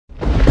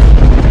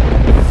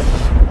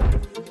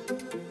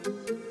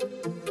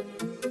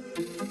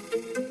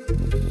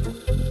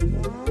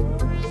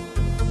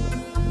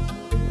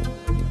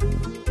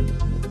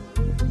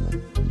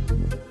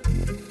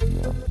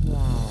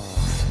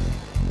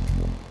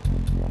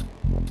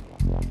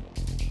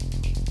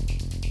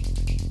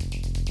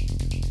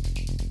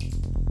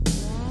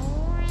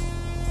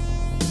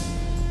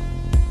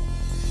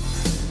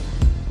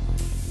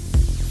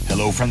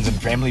Hello friends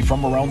and family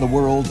from around the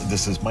world,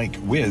 this is Mike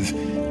with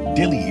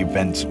Daily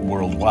Events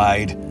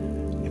Worldwide,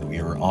 and we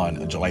are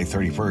on July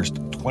 31st,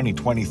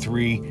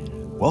 2023.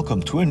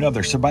 Welcome to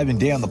another surviving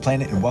day on the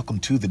planet, and welcome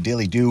to the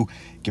Daily Do,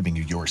 giving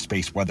you your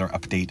space weather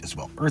update as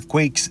well.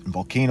 Earthquakes,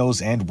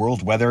 volcanoes, and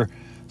world weather.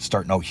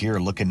 Starting out here,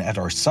 looking at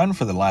our sun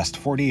for the last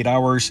 48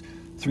 hours,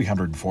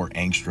 304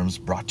 angstroms,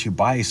 brought to you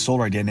by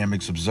Solar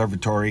Dynamics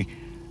Observatory.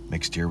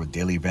 Mixed here with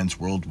Daily Events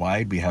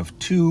Worldwide, we have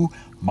two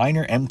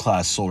minor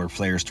M-class solar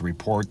flares to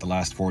report the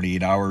last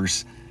 48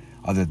 hours.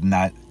 Other than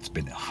that, it's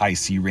been a high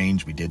sea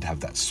range. We did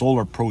have that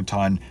solar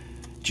proton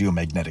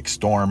geomagnetic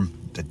storm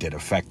that did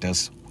affect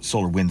us.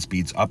 Solar wind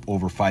speeds up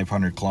over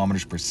 500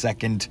 kilometers per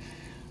second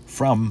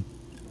from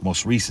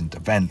most recent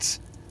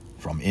events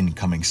from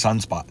incoming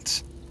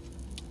sunspots.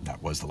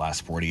 That was the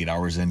last 48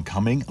 hours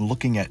incoming.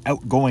 Looking at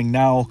outgoing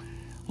now,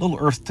 a little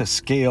Earth to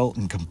scale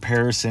in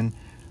comparison.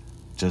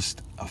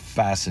 Just a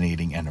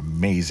fascinating and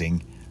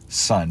amazing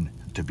sun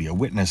to be a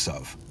witness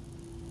of.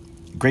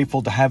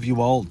 Grateful to have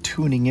you all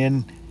tuning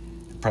in,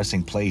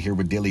 pressing play here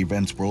with Daily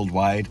Events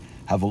Worldwide.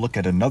 Have a look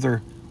at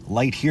another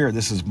light here.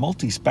 This is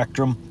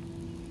multi-spectrum.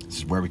 This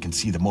is where we can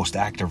see the most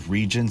active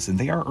regions, and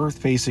they are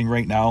Earth-facing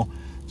right now,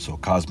 so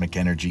cosmic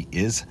energy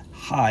is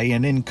high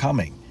and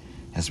incoming,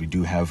 as we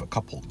do have a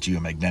couple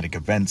geomagnetic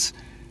events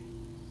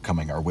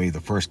coming our way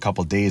the first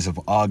couple days of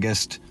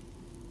August.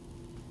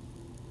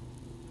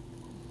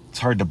 It's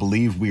hard to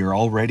believe we are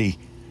already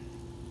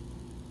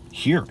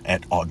here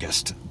at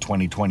August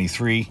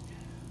 2023.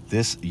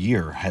 This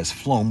year has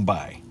flown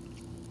by.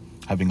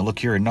 Having a look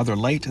here, another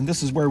light, and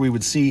this is where we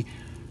would see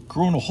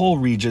coronal hole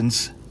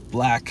regions,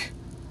 black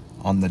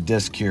on the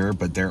disk here,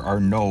 but there are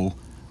no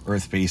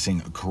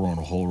Earth-facing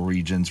coronal hole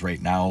regions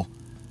right now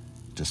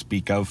to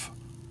speak of.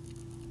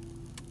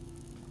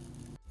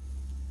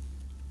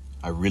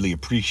 I really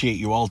appreciate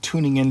you all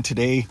tuning in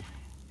today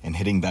and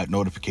hitting that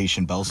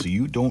notification bell so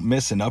you don't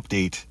miss an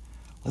update.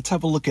 Let's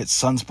have a look at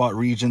sunspot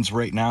regions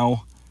right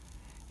now,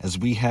 as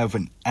we have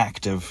an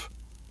active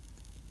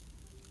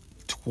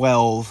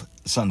 12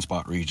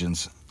 sunspot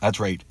regions. That's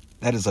right,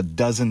 that is a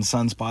dozen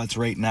sunspots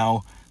right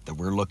now that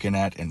we're looking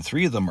at, and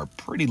 3 of them are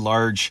pretty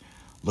large.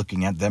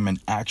 Looking at them in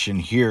action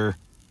here,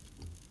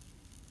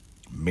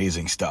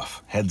 amazing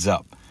stuff. Heads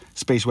up,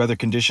 space weather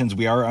conditions,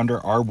 we are under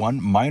R1.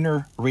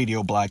 Minor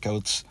radio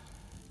blackouts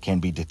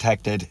can be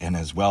detected, and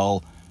as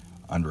well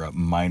under a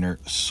minor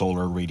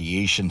solar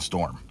radiation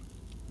storm.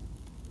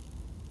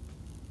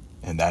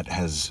 And that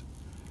has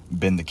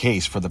been the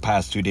case for the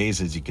past 2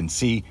 days. As you can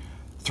see,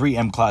 3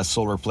 M-class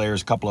solar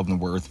flares, a couple of them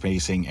were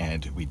Earth-facing,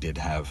 and we did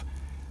have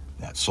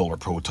that solar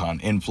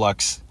proton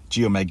influx.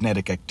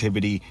 Geomagnetic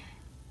activity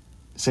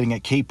sitting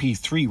at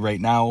KP3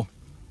 right now.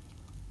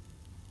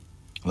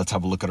 Let's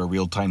have a look at our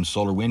real-time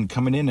solar wind,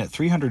 coming in at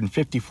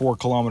 354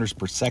 kilometers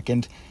per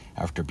second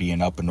after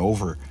being up and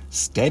over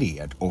steady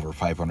at over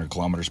 500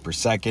 kilometers per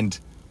second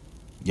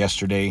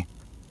yesterday.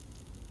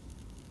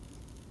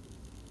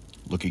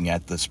 Looking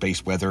at the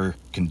space weather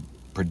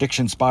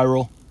prediction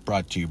spiral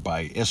brought to you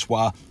by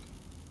ISWA.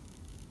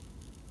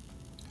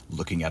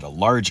 Looking at a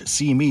large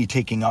CME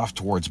taking off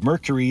towards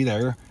Mercury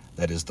there.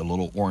 That is the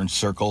little orange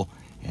circle.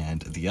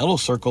 And the yellow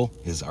circle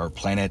is our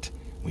planet.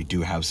 We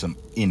do have some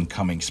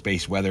incoming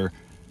space weather.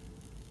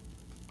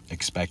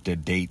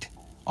 Expected date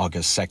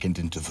August 2nd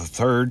into the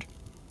 3rd.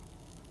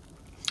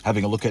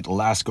 Having a look at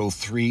LASCO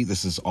 3.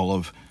 This is all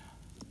of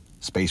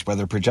space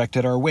weather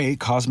projected our way.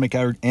 Cosmic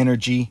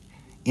energy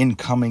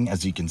incoming,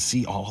 as you can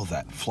see, all of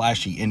that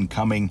flashy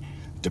incoming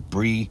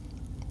debris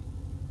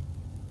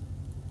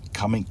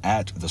coming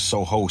at the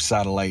SOHO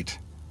satellite.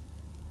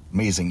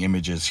 Amazing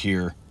images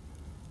here.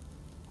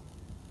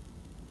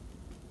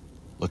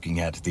 Looking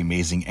at the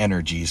amazing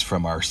energies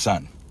from our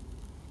sun.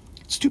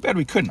 It's too bad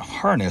we couldn't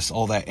harness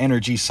all that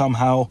energy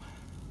somehow,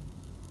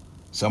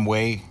 some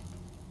way,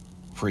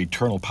 for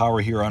eternal power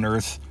here on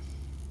Earth.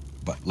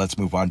 But let's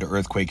move on to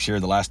earthquakes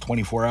here. The last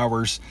 24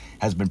 hours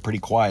has been pretty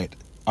quiet.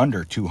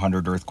 Under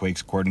 200 earthquakes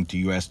according to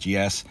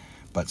USGS,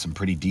 but some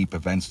pretty deep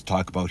events to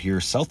talk about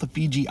here. South of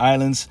Fiji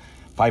Islands,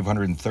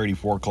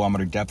 534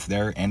 kilometer depth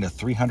there, and a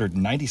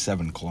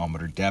 397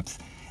 kilometer depth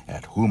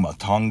at Huma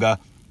Tonga.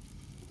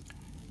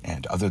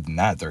 And other than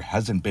that, there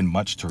hasn't been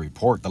much to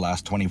report the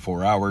last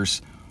 24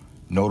 hours.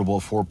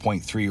 Notable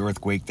 4.3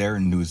 earthquake there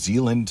in New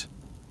Zealand.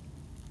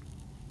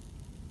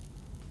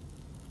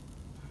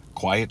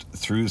 Quiet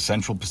through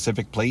Central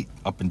Pacific Plate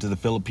up into the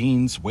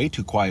Philippines. Way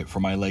too quiet for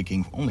my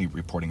liking. Only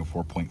reporting a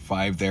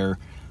 4.5 there.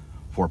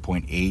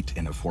 4.8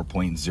 and a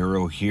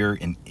 4.0 here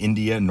in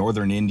India,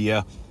 northern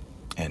India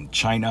and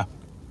China.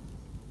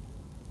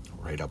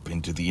 Right up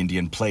into the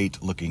Indian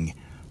Plate, looking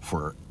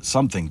for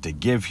something to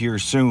give here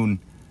soon.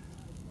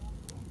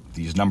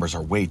 These numbers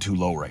are way too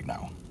low right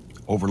now.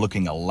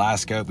 Overlooking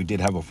Alaska, we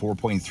did have a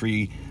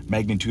 4.3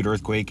 magnitude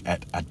earthquake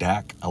at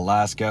Adak,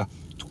 Alaska,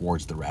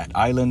 towards the Rat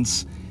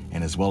Islands.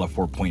 And as well a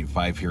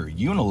 4.5 here at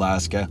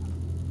Unalaska,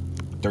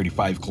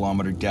 35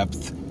 kilometer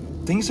depth.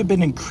 Things have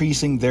been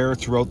increasing there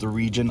throughout the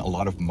region. A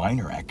lot of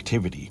minor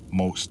activity,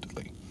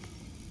 mostly.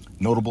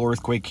 Notable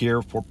earthquake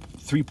here,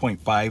 3.5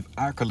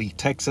 Arkley,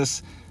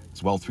 Texas,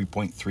 as well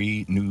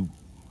 3.3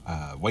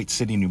 White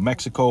City, New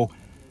Mexico,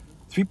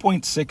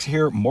 3.6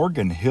 here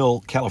Morgan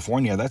Hill,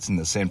 California, that's in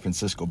the San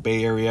Francisco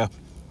Bay Area,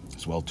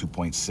 as well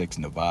 2.6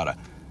 Nevada.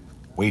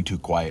 Way too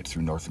quiet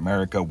through North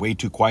America, way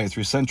too quiet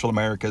through Central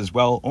America as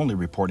well, only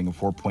reporting a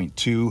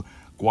 4.2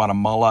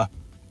 Guatemala,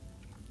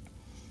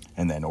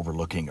 and then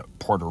overlooking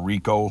Puerto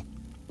Rico,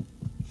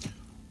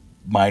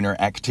 minor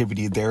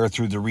activity there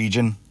through the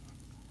region.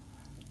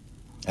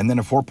 And then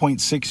a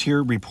 4.6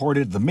 here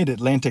reported the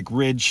Mid-Atlantic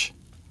Ridge,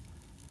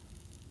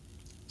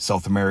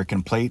 South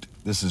American Plate.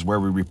 This is where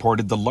we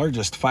reported the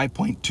largest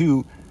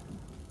 5.2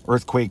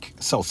 earthquake,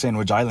 South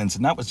Sandwich Islands,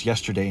 and that was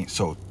yesterday.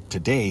 So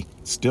today,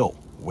 still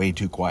way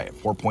too quiet.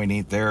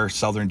 4.8 there,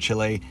 southern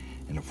Chile,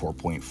 and a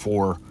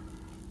 4.4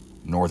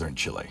 northern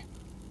Chile.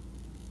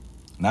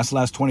 And that's the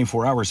last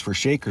 24 hours for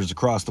shakers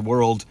across the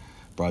world,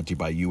 brought to you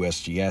by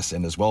USGS,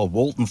 and as well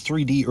Walton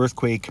 3D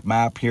earthquake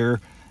map here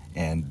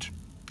and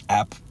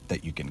app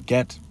that you can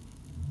get.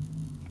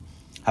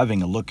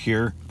 Having a look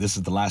here, this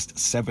is the last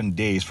 7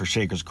 days for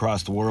shakers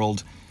across the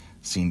world.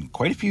 Seen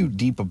quite a few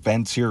deep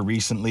events here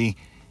recently,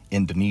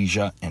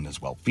 Indonesia and as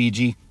well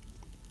Fiji.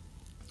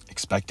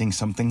 Expecting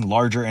something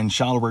larger and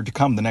shallower to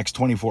come the next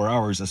 24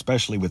 hours,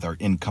 especially with our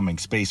incoming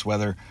space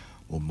weather.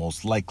 We'll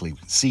most likely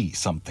see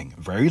something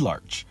very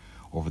large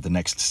over the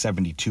next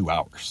 72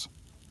 hours.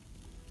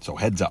 So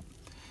heads up.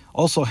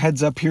 Also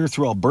heads up here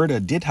through Alberta,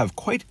 did have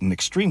quite an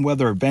extreme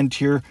weather event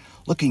here,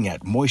 looking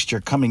at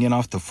moisture coming in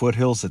off the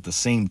foothills at the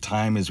same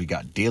time as we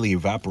got daily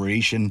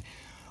evaporation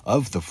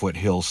of the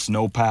foothill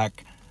snowpack.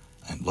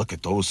 And look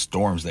at those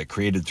storms that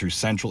created through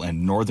central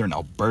and northern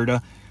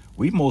Alberta.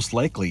 We most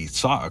likely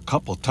saw a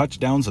couple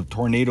touchdowns of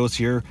tornadoes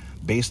here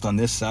based on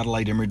this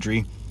satellite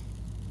imagery.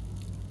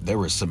 There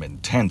was some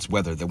intense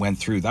weather that went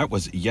through. That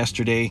was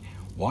yesterday.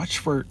 Watch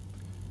for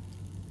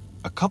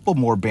a couple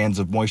more bands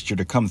of moisture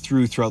to come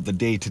through throughout the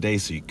day today,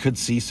 so you could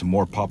see some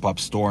more pop-up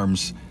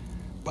storms.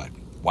 But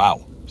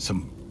wow,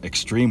 some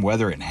extreme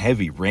weather and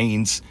heavy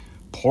rains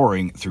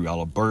pouring through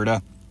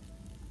Alberta,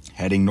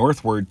 heading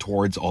northward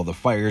towards all the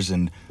fires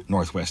in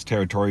Northwest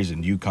Territories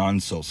and Yukon.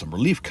 So some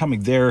relief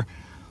coming there.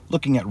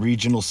 Looking at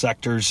regional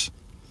sectors,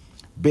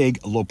 big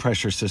low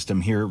pressure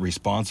system here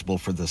responsible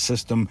for the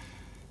system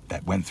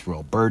that went through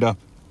Alberta.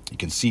 You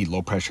can see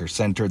low pressure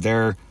center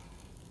there.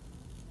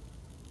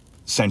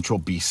 Central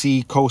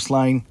BC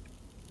coastline,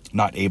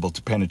 not able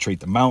to penetrate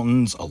the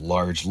mountains, a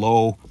large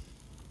low,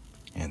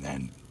 and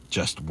then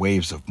just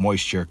waves of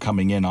moisture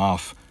coming in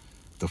off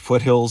the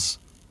foothills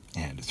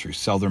and through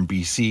southern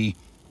BC.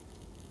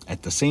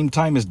 At the same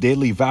time as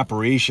daily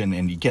evaporation,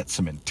 and you get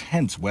some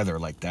intense weather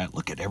like that.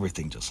 Look at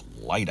everything just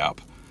light up.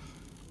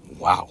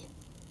 Wow.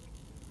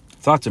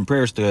 Thoughts and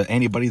prayers to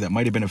anybody that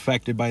might have been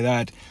affected by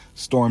that.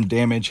 Storm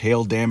damage,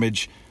 hail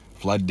damage,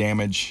 flood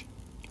damage.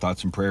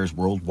 Thoughts and prayers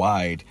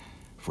worldwide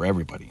for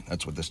everybody.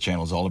 That's what this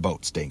channel is all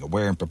about, staying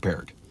aware and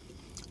prepared.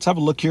 Let's have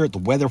a look here at the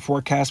weather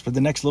forecast for the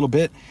next little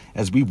bit,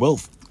 as we will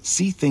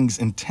see things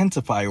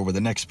intensify over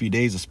the next few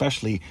days,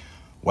 especially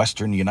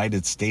western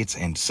United States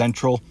and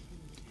central,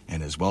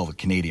 and as well the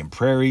Canadian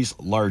prairies.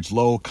 Large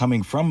low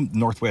coming from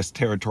Northwest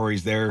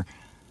Territories there.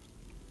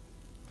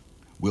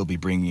 We'll be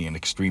bringing an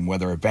extreme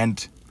weather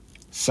event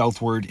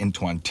southward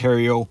into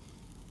Ontario.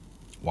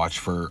 Watch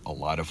for a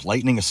lot of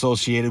lightning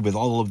associated with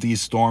all of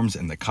these storms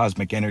and the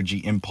cosmic energy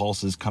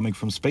impulses coming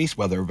from space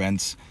weather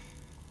events.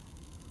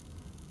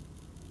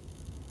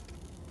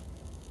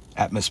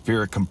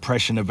 Atmospheric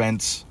compression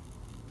events.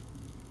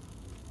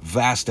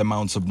 Vast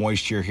amounts of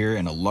moisture here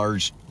and a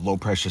large low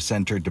pressure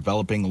center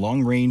developing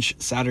long range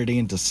Saturday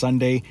into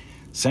Sunday,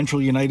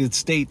 central United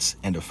States,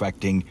 and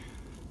affecting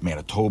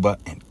Manitoba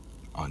and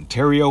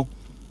Ontario.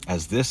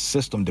 As this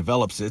system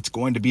develops, it's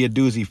going to be a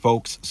doozy,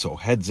 folks, so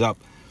heads up.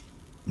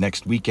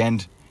 Next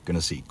weekend, going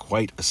to see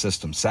quite a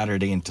system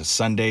Saturday into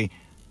Sunday.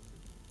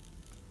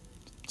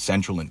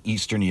 Central and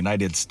eastern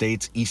United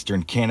States,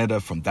 eastern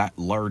Canada from that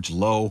large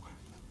low.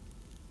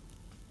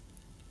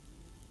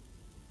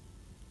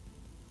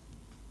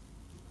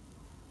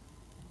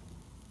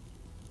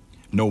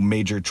 No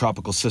major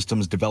tropical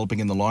systems developing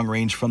in the long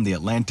range from the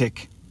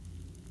Atlantic.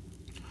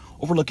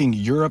 Overlooking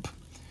Europe,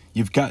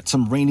 you've got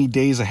some rainy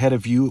days ahead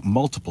of you.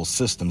 Multiple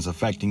systems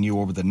affecting you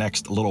over the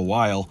next little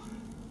while.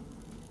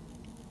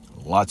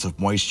 Lots of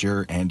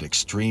moisture and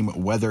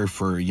extreme weather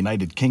for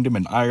United Kingdom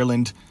and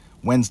Ireland.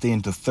 Wednesday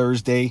into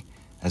Thursday,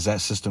 as that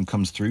system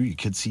comes through, you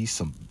could see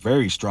some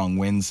very strong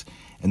winds.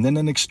 And then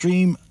an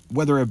extreme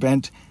weather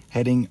event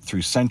heading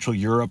through Central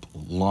Europe.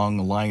 Long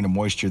line of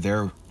moisture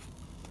there.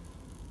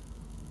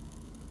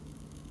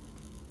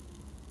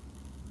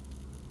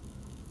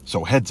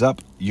 So heads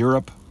up,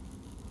 Europe.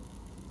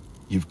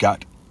 You've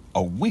got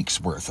a week's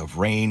worth of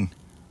rain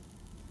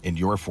in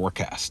your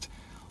forecast.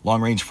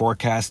 Long range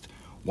forecast.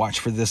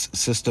 Watch for this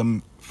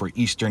system for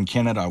eastern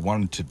Canada. I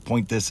wanted to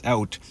point this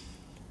out.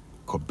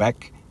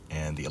 Quebec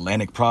and the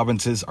Atlantic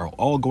provinces are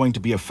all going to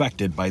be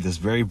affected by this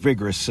very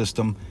vigorous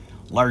system.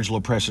 Large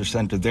low pressure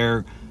center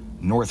there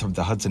north of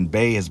the Hudson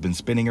Bay has been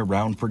spinning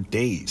around for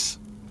days.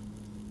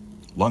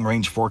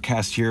 Long-range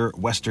forecast here,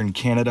 Western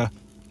Canada.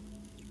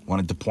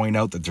 Wanted to point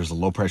out that there's a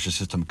low-pressure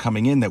system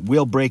coming in that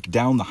will break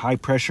down the high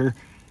pressure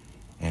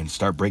and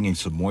start bringing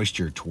some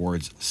moisture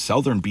towards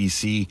southern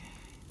BC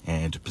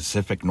and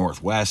Pacific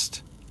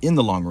Northwest. In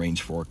the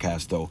long-range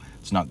forecast, though,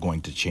 it's not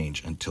going to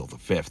change until the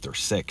 5th or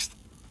 6th.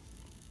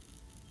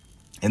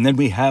 And then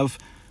we have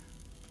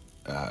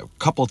a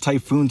couple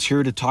typhoons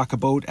here to talk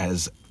about,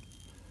 as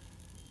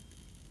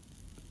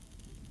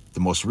the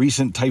most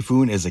recent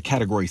typhoon is a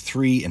Category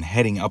 3 and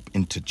heading up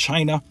into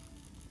China.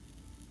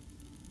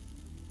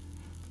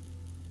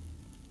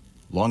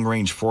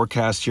 Long-range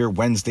forecast here,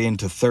 Wednesday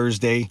into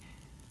Thursday,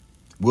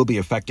 will be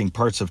affecting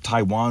parts of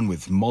Taiwan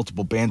with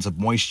multiple bands of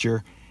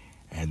moisture,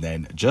 and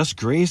then just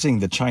grazing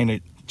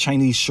the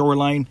Chinese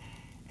shoreline,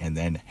 and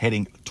then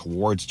heading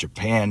towards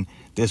Japan.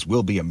 This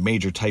will be a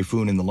major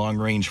typhoon in the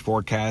long-range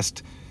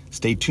forecast.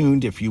 Stay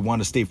tuned if you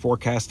want to stay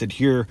forecasted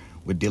here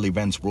with daily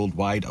events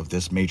worldwide of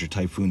this major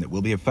typhoon that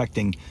will be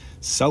affecting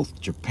South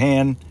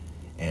Japan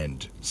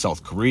and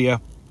South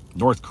Korea,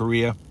 North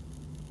Korea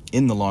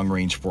in the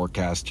long-range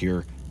forecast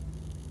here.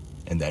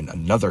 And then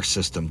another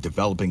system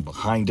developing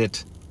behind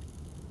it,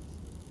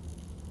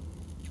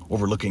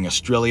 overlooking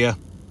Australia,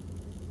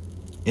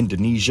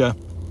 Indonesia,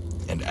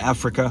 and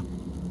Africa.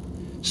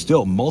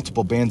 Still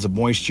multiple bands of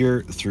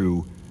moisture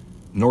through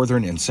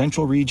northern and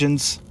central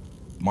regions.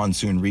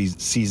 Monsoon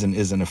season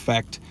is in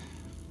effect.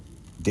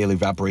 Daily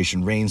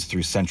evaporation rains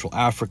through Central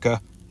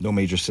Africa. No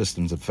major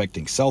systems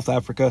affecting South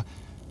Africa.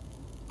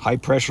 High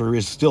pressure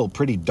is still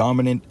pretty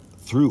dominant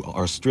through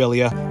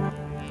Australia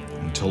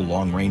until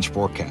long-range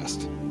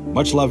forecast.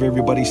 Much love,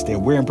 everybody. Stay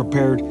aware and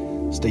prepared.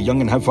 Stay young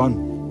and have fun.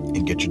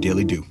 And get your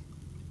daily dew.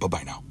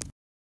 Bye-bye now.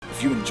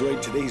 If you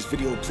enjoyed today's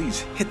video,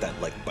 please hit that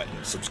like button,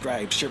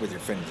 subscribe, share with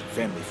your friends and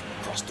family from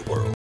across the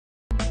world.